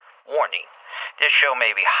Warning, this show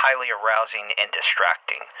may be highly arousing and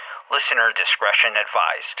distracting. Listener discretion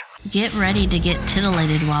advised. Get ready to get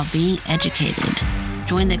titillated while being educated.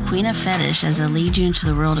 Join the Queen of Fetish as I lead you into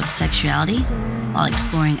the world of sexuality while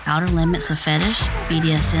exploring outer limits of fetish,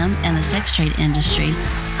 BDSM, and the sex trade industry.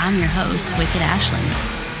 I'm your host, Wicked Ashland.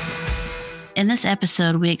 In this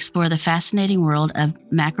episode, we explore the fascinating world of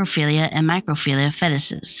Macrophilia and Microphilia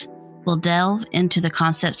fetishes. We'll delve into the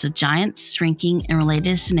concepts of giants, shrinking, and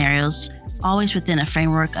related scenarios, always within a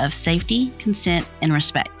framework of safety, consent, and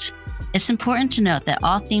respect. It's important to note that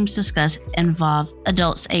all themes discussed involve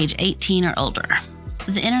adults age 18 or older.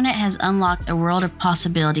 The internet has unlocked a world of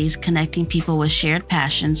possibilities connecting people with shared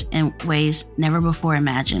passions in ways never before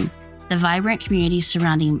imagined. The vibrant communities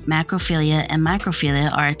surrounding Macrophilia and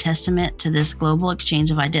Microphilia are a testament to this global exchange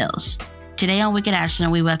of ideals. Today on Wicked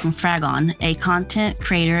Ashland, we welcome Fragon, a content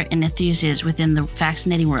creator and enthusiast within the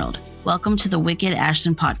fascinating world. Welcome to the Wicked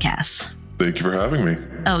Ashland podcast. Thank you for having me.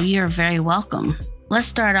 Oh, you're very welcome. Let's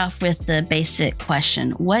start off with the basic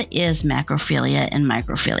question. What is Macrophilia and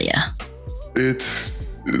Microphilia?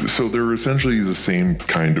 So they're essentially the same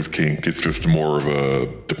kind of kink. It's just more of a,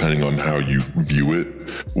 depending on how you view it,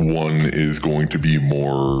 one is going to be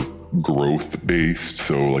more growth based,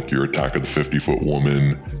 so like your Attack of the 50-Foot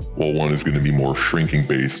Woman, while one is going to be more shrinking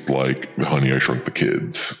based, like Honey, I Shrunk the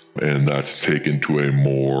Kids. And that's taken to a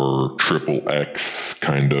more XXX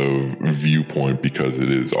kind of viewpoint because it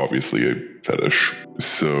is obviously a fetish.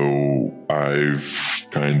 So I've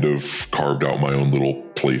kind of carved out my own little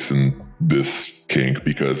place in this kink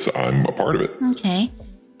because I'm a part of it. Okay.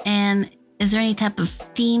 And is there any type of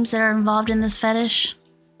themes that are involved in this fetish?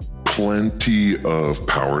 Plenty of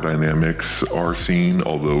power dynamics are seen,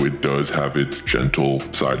 although it does have its gentle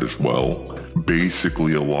side as well.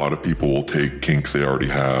 Basically, a lot of people will take kinks they already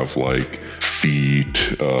have, like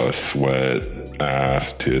feet, sweat,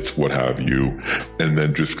 ass, tits, what have you, and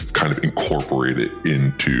then just kind of incorporate it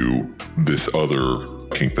into this other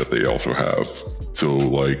kink that they also have. So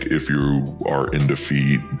like if you are into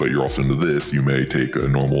feet, but you're also into this, you may take a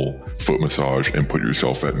normal foot massage and put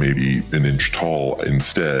yourself at maybe an inch tall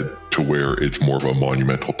instead, to where it's more of a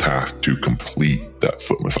monumental task to complete that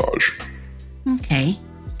foot massage. Okay.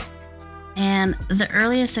 And the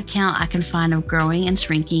earliest account I can find of growing and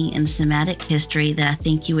shrinking in cinematic history that I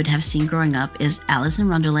think you would have seen growing up is Alice in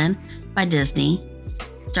Wonderland by Disney.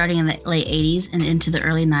 Starting in the late 80s and into the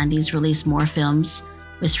early 90s, released more films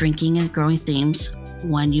with shrinking and growing themes.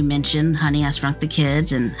 One you mentioned, Honey, I Shrunk the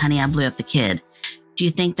Kids, and Honey, I Blew Up the Kid. Do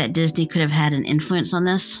you think that Disney could have had an influence on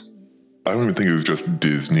this? I don't even think it was just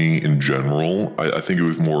Disney in general. I think it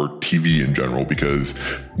was more TV in general, because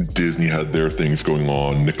Disney had their things going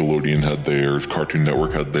on, Nickelodeon had theirs, Cartoon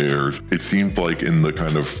Network had theirs. It seemed like in the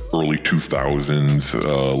kind of early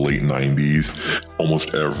 2000s, late 90s,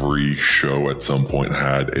 almost every show at some point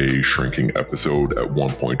had a shrinking episode at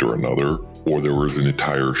one point or another, or there was an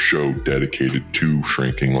entire show dedicated to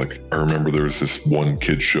shrinking. Like I remember there was this one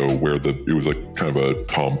kid show where it was like kind of a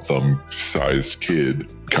Tom Thumb sized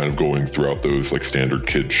kid kind of going throughout those like standard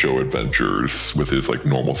kid show adventures with his like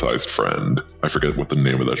normal sized friend. I forget what the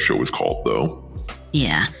name of that show was called though.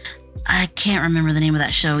 Yeah, I can't remember the name of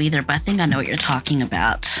that show either, but I think I know what you're talking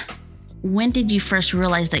about. When did you first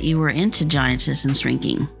realize that you were into giantess and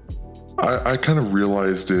shrinking? I kind of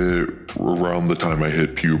realized it around the time I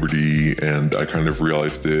hit puberty, and I kind of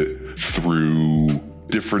realized it through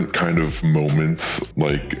different kind of moments,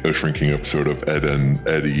 like a shrinking episode of Ed and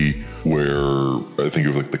Eddie, where I think it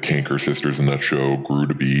was like the Canker sisters in that show grew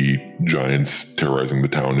to be giants terrorizing the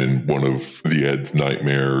town, and one of the Ed's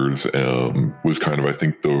nightmares was kind of, I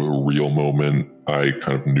think, the real moment I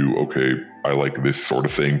kind of knew, okay, I like this sort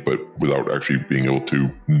of thing, but without actually being able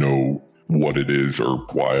to know what it is or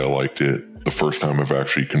why I liked it. The first time I've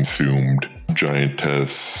actually consumed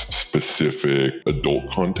giantess specific adult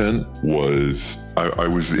content was I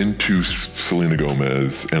was into Selena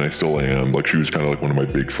Gomez, and I still am. Like, she was kind of like one of my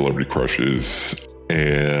big celebrity crushes.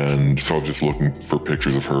 And so I was just looking for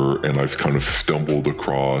pictures of her, and I kind of stumbled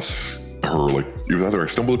across her. Like, it was either I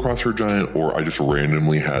stumbled across her giant or I just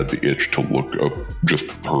randomly had the itch to look up just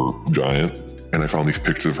her giant. And I found these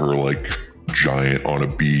pictures of her like giant on a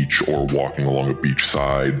beach or walking along a beach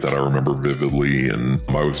side that I remember vividly, and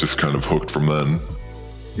I was just kind of hooked from then.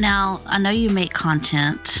 Now, I know you make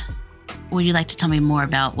content. Would you like to tell me more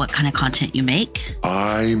about what kind of content you make?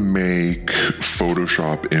 I make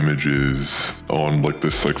Photoshop images on like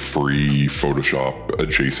this like free Photoshop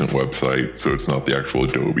adjacent website. So it's not the actual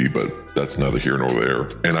Adobe, but that's neither here nor there.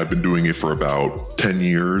 And I've been doing it for about 10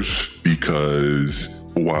 years because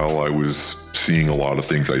while I was seeing a lot of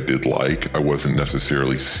things I did like, I wasn't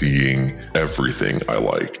necessarily seeing everything I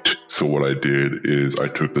liked. So what I did is I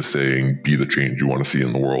took the saying, be the change you want to see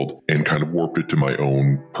in the world, and kind of warped it to my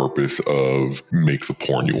own purpose of make the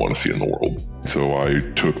porn you want to see in the world. So I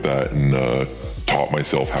took that and taught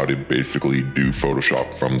myself how to basically do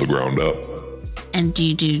Photoshop from the ground up. And do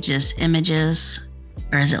you do just images,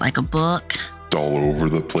 or is it like a book? All over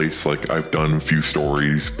the place. Like, I've done a few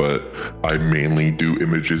stories, but I mainly do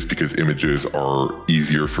images because images are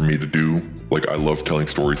easier for me to do. Like, I love telling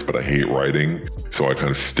stories, but I hate writing. So I kind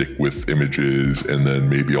of stick with images, and then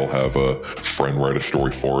maybe I'll have a friend write a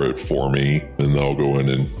story for it for me, and then I'll go in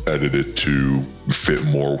and edit it to fit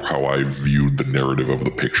more how I viewed the narrative of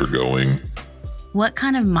the picture going. What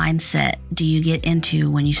kind of mindset do you get into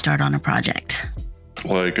when you start on a project?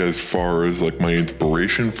 Like, as far as like my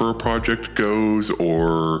inspiration for a project goes,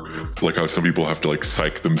 or like how some people have to like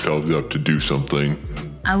psych themselves up to do something?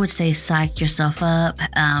 I would say psych yourself up.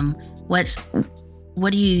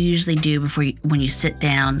 What do you usually do when you sit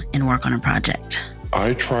down and work on a project?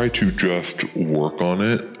 I try to just work on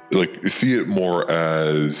it. Like, see it more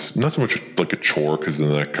as not so much like a chore, because then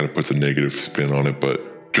that kind of puts a negative spin on it, but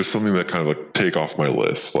just something that kind of like take off my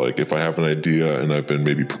list. Like, if I have an idea and I've been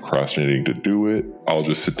maybe procrastinating to do it, I'll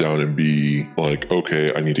just sit down and be like, okay,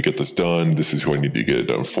 I need to get this done. This is who I need to get it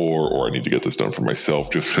done for, or I need to get this done for myself,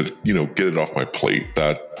 just to, get it off my plate.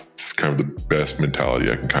 That's kind of the best mentality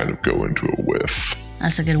I can kind of go into it with.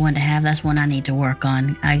 That's a good one to have. That's one I need to work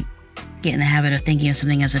on. I get in the habit of thinking of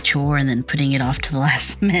something as a chore and then putting it off to the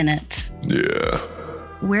last minute. Yeah.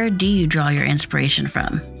 Where do you draw your inspiration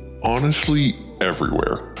from? Honestly,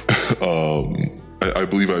 everywhere. I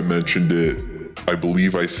believe I mentioned it. I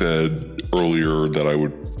believe I said earlier that I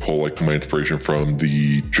would pull like my inspiration from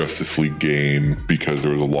the Justice League game, because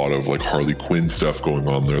there was a lot of like Harley Quinn stuff going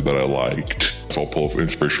on there that I liked. So I'll pull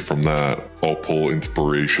inspiration from that. I'll pull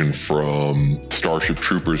inspiration from Starship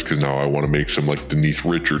Troopers, because now I want to make some like Denise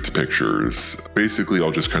Richards pictures. Basically,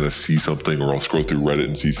 I'll just kind of see something, or I'll scroll through Reddit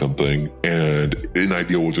and see something, and an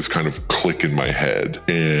idea will just kind of click in my head,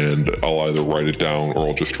 and I'll either write it down or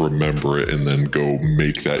I'll just remember it and then go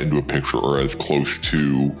make that into a picture, or as close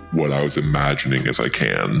to what I was imagining as I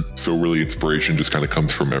can. So really, inspiration just kind of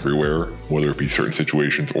comes from everywhere, whether it be certain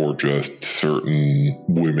situations or just certain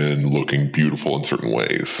women looking beautiful in certain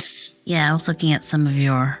ways. Yeah, I was looking at some of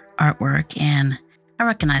your artwork and I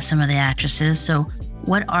recognize some of the actresses. So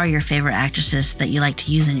what are your favorite actresses that you like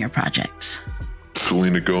to use in your projects?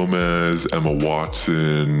 Selena Gomez, Emma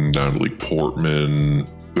Watson, Natalie Portman.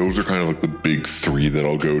 Those are kind of like the big three that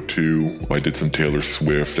I'll go to. I did some Taylor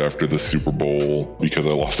Swift after the Super Bowl because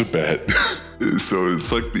I lost a bet. So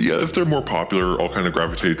it's like, yeah, if they're more popular, I'll kind of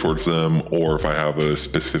gravitate towards them. Or if I have a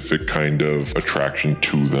specific kind of attraction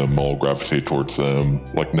to them, I'll gravitate towards them.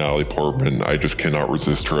 Like Natalie Portman, I just cannot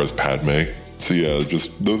resist her as Padme. So yeah,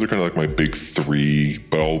 just those are kind of like my big three,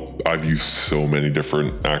 but I've used so many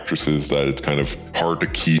different actresses that it's kind of hard to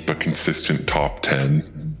keep a consistent top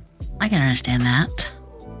 10. I can understand that.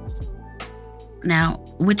 Now,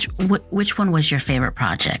 which one was your favorite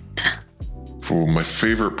project? For my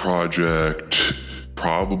favorite project,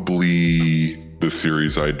 probably the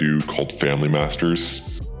series I do called Family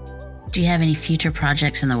Masters. Do you have any future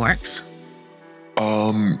projects in the works?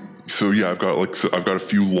 So yeah, I've got a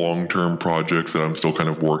few long-term projects that I'm still kind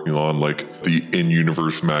of working on, like the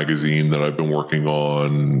In-Universe magazine that I've been working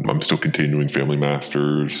on. I'm still continuing Family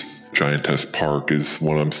Masters. Giantess Park is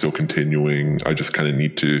one I'm still continuing. I just kind of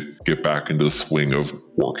need to get back into the swing of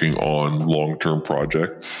working on long-term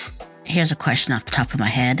projects. Here's a question off the top of my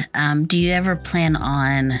head. Do you ever plan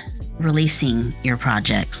on releasing your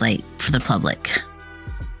projects like for the public?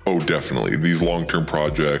 Oh, definitely. These long-term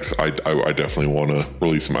projects, I definitely want to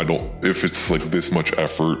release them. If it's like this much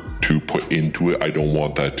effort to put into it, I don't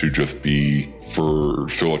want that to just be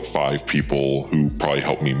like 5 people who probably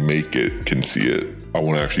helped me make it can see it. I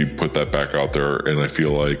want to actually put that back out there, and I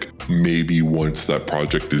feel like maybe once that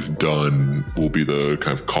project is done will be the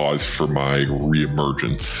kind of cause for my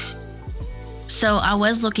reemergence. So I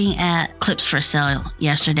was looking at clips for sale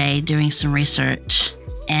yesterday, doing some research,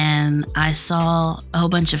 and I saw a whole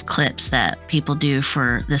bunch of clips that people do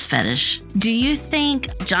for this fetish. Do you think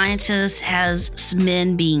Giantess has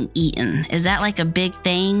men being eaten? Is that like a big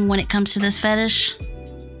thing when it comes to this fetish?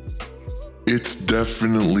 It's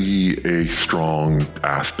definitely a strong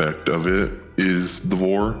aspect of it, is the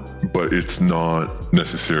vor, but it's not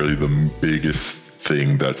necessarily the biggest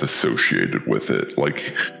thing that's associated with it.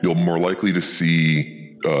 Like, you're more likely to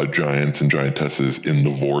see giants and giantesses in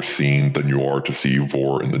the vor scene than you are to see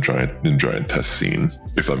vor in the giantess scene,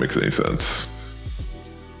 if that makes any sense.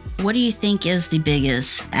 What do you think is the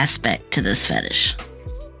biggest aspect to this fetish?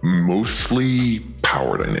 Mostly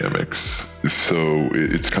power dynamics. So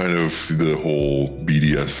it's kind of the whole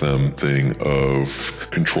BDSM thing of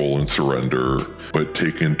control and surrender, but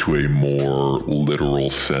taken to a more literal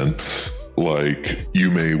sense. Like, you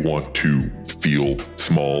may want to feel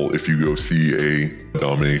small if you go see a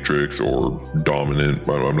dominatrix or dominant.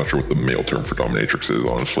 I'm not sure what the male term for dominatrix is,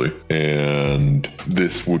 honestly. And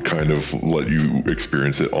this would kind of let you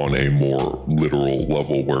experience it on a more literal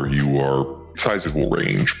level where you are. Sizes will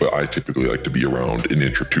range, but I typically like to be around an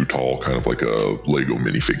inch or two tall, kind of like a Lego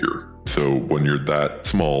minifigure. So when you're that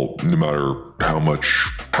small, no matter how much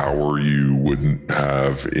power you wouldn't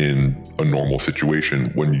have in a normal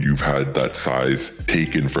situation, when you've had that size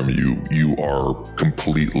taken from you, you are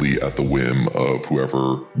completely at the whim of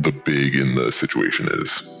whoever the big in the situation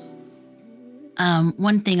is.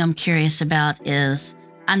 One thing I'm curious about is,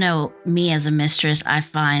 I know me as a mistress, I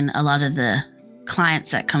find a lot of the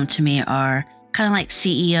clients that come to me are kind of like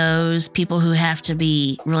CEOs, people who have to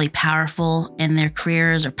be really powerful in their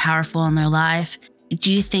careers or powerful in their life.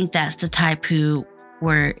 Do you think that's the type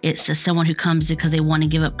where it's someone who comes in because they want to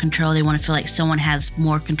give up control? They want to feel like someone has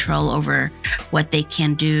more control over what they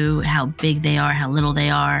can do, how big they are, how little they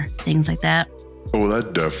are, things like that? Oh,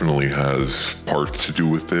 that definitely has parts to do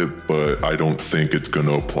with it, but I don't think it's going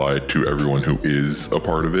to apply to everyone who is a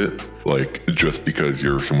part of it. Like, just because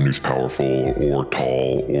you're someone who's powerful or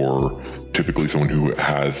tall or typically someone who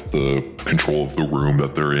has the control of the room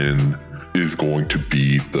that they're in is going to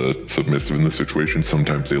be the submissive in the situation.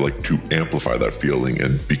 Sometimes they like to amplify that feeling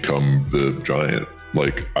and become the giant.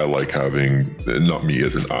 Like, I like having, not me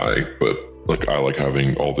as an I, but like, I like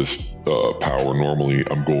having all this power. Normally,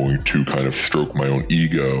 I'm going to kind of stroke my own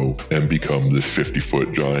ego and become this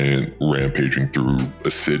 50-foot giant rampaging through a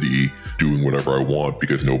city, doing whatever I want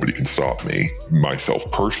because nobody can stop me.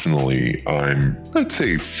 Myself personally, I'd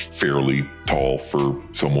say fairly tall for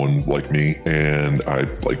someone like me, and I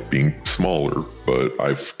like being smaller, but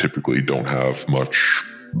I typically don't have much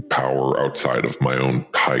power outside of my own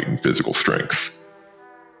height and physical strength.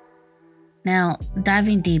 Now,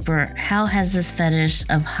 diving deeper, how has this fetish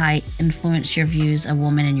of height influenced your views of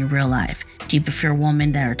women in your real life? Do you prefer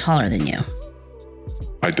women that are taller than you?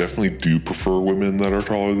 I definitely do prefer women that are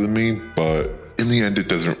taller than me, but in the end, it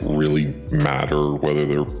doesn't really matter whether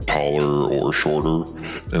they're taller or shorter.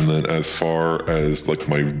 And then as far as like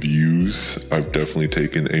my views, I've definitely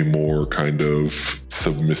taken a more kind of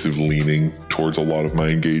submissive leaning towards a lot of my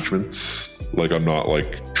engagements. Like, I'm not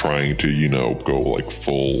like trying to, go like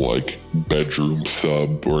full like bedroom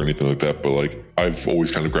sub or anything like that, but like I've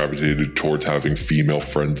always kind of gravitated towards having female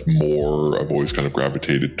friends more. I've always kind of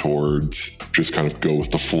gravitated towards just kind of go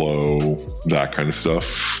with the flow, that kind of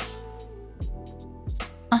stuff.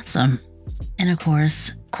 Awesome. And of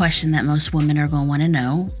course, question that most women are going to want to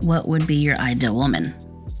know, what would be your ideal woman?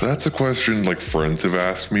 That's a question like friends have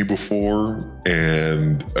asked me before.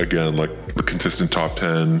 And again, like the consistent top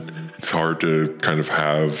 10, it's hard to kind of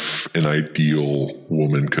have an ideal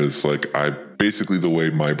woman because like basically the way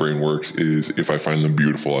my brain works is if I find them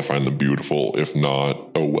beautiful, I find them beautiful. If not,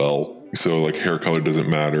 oh well. So like hair color doesn't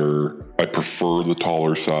matter. I prefer the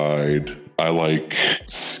taller side. I like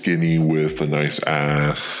skinny with a nice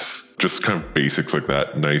ass, just kind of basics like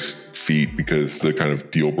that, nice feet, because the kind of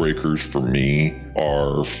deal breakers for me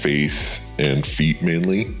are face and feet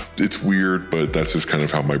mainly. It's weird, but that's just kind of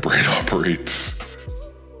how my brain operates.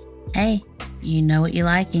 Hey, you know what you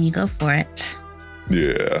like and you go for it.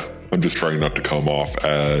 Yeah, I'm just trying not to come off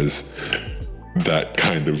as that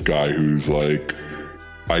kind of guy who's like,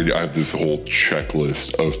 I have this whole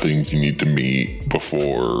checklist of things you need to meet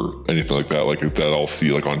before anything like that, like that I'll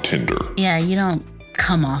see like on Tinder. Yeah, you don't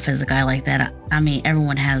come off as a guy like that. I mean,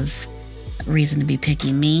 everyone has reason to be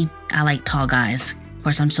picky. Me, I like tall guys. Of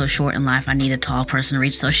course, I'm so short in life, I need a tall person to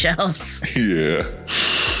reach those shelves. Yeah.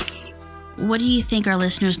 What do you think our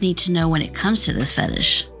listeners need to know when it comes to this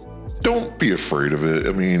fetish? Don't be afraid of it.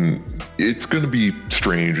 I mean, it's going to be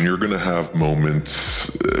strange and you're going to have moments.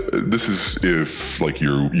 This is if like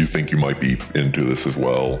you think you might be into this as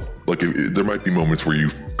well. Like there might be moments where you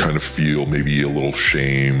kind of feel maybe a little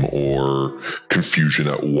shame or confusion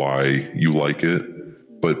at why you like it,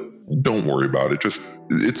 but don't worry about it.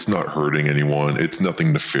 It's not hurting anyone. It's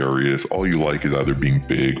nothing nefarious. All you like is either being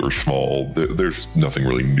big or small. There's nothing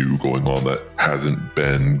really new going on that hasn't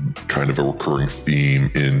been kind of a recurring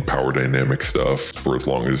theme in power dynamic stuff for as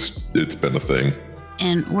long as it's been a thing.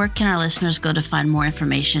 And where can our listeners go to find more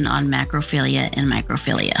information on macrophilia and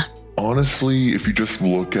microphilia? Honestly, if you just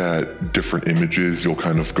look at different images, you'll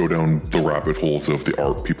kind of go down the rabbit holes of the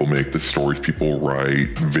art people make, the stories people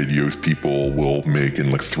write, videos people will make in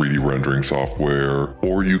like 3D rendering software,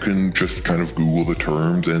 or you can just kind of Google the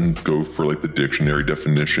terms and go for like the dictionary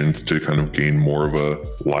definitions to kind of gain more of a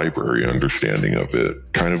library understanding of it.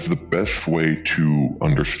 Kind of the best way to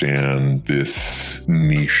understand this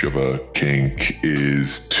niche of a kink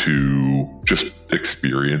is to just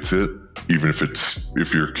experience it. Even if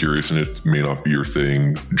you're curious and it may not be your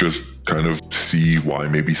thing, just kind of see why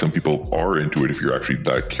maybe some people are into it if you're actually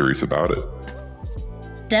that curious about it.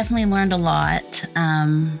 Definitely learned a lot.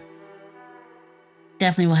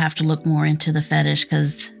 Definitely will have to look more into the fetish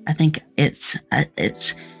because I think I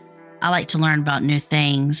like to learn about new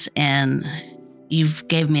things, and you've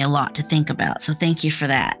gave me a lot to think about. So thank you for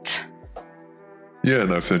that. Yeah,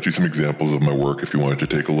 and I've sent you some examples of my work if you wanted to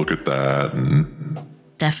take a look at that.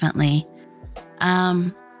 Definitely.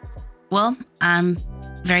 Well, I'm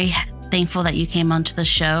very thankful that you came onto the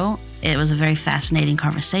show. It was a very fascinating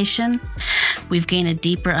conversation. We've gained a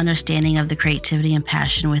deeper understanding of the creativity and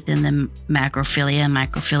passion within the Macrophilia and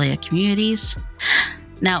Microphilia communities.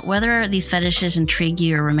 Now, whether these fetishes intrigue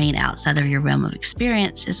you or remain outside of your realm of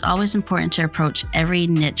experience, it's always important to approach every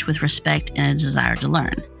niche with respect and a desire to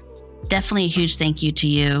learn. Definitely a huge thank you to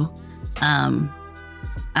you.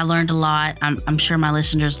 I learned a lot. I'm sure my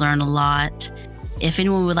listeners learned a lot. If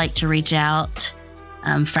anyone would like to reach out,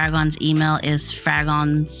 Fragon's email is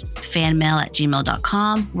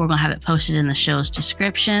fragonsfanmail@gmail.com. We're going to have it posted in the show's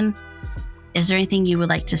description. Is there anything you would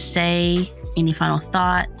like to say? Any final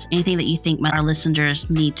thoughts? Anything that you think our listeners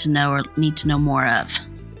need to know or need to know more of?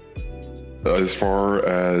 As far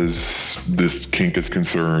as this kink is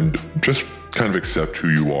concerned, just kind of accept who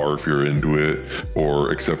you are if you're into it,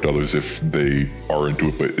 or accept others if they are into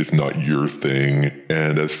it, but it's not your thing.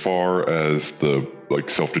 And as far as the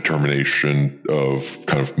self-determination of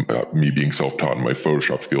kind of me being self-taught in my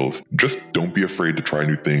Photoshop skills, just don't be afraid to try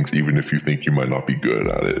new things, even if you think you might not be good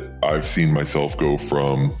at it. I've seen myself go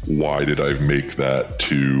from, why did I make that,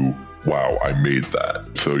 to, wow, I made that.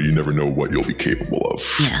 So you never know what you'll be capable of.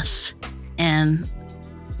 Yes. And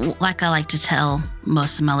like I like to tell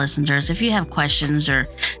most of my listeners, if you have questions or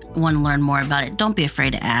want to learn more about it, don't be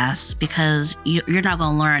afraid to ask, because you're not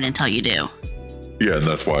going to learn until you do. Yeah, and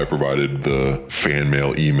that's why I provided the fan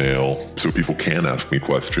mail email, so people can ask me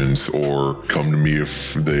questions or come to me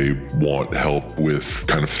if they want help with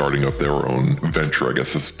kind of starting up their own venture, I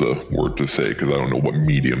guess is the word to say, because I don't know what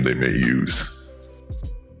medium they may use.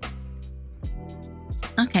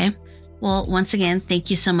 Okay. Well, once again, thank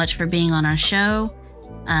you so much for being on our show.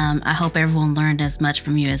 I hope everyone learned as much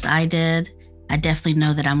from you as I did. I definitely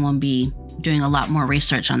know that I'm going to be doing a lot more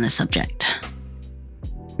research on this subject.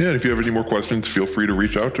 Yeah, and if you have any more questions, feel free to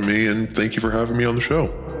reach out to me, and thank you for having me on the show.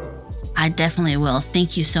 I definitely will.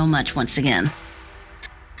 Thank you so much once again.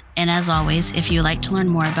 And as always, if you'd like to learn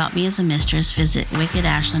more about me as a mistress, visit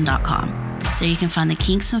wickedashland.com. There you can find the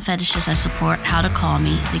kinks and fetishes I support, how to call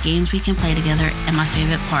me, the games we can play together, and my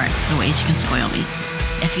favorite part, the ways you can spoil me.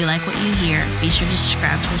 If you like what you hear, be sure to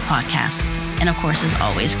subscribe to this podcast. And of course, as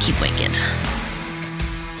always, keep wicked.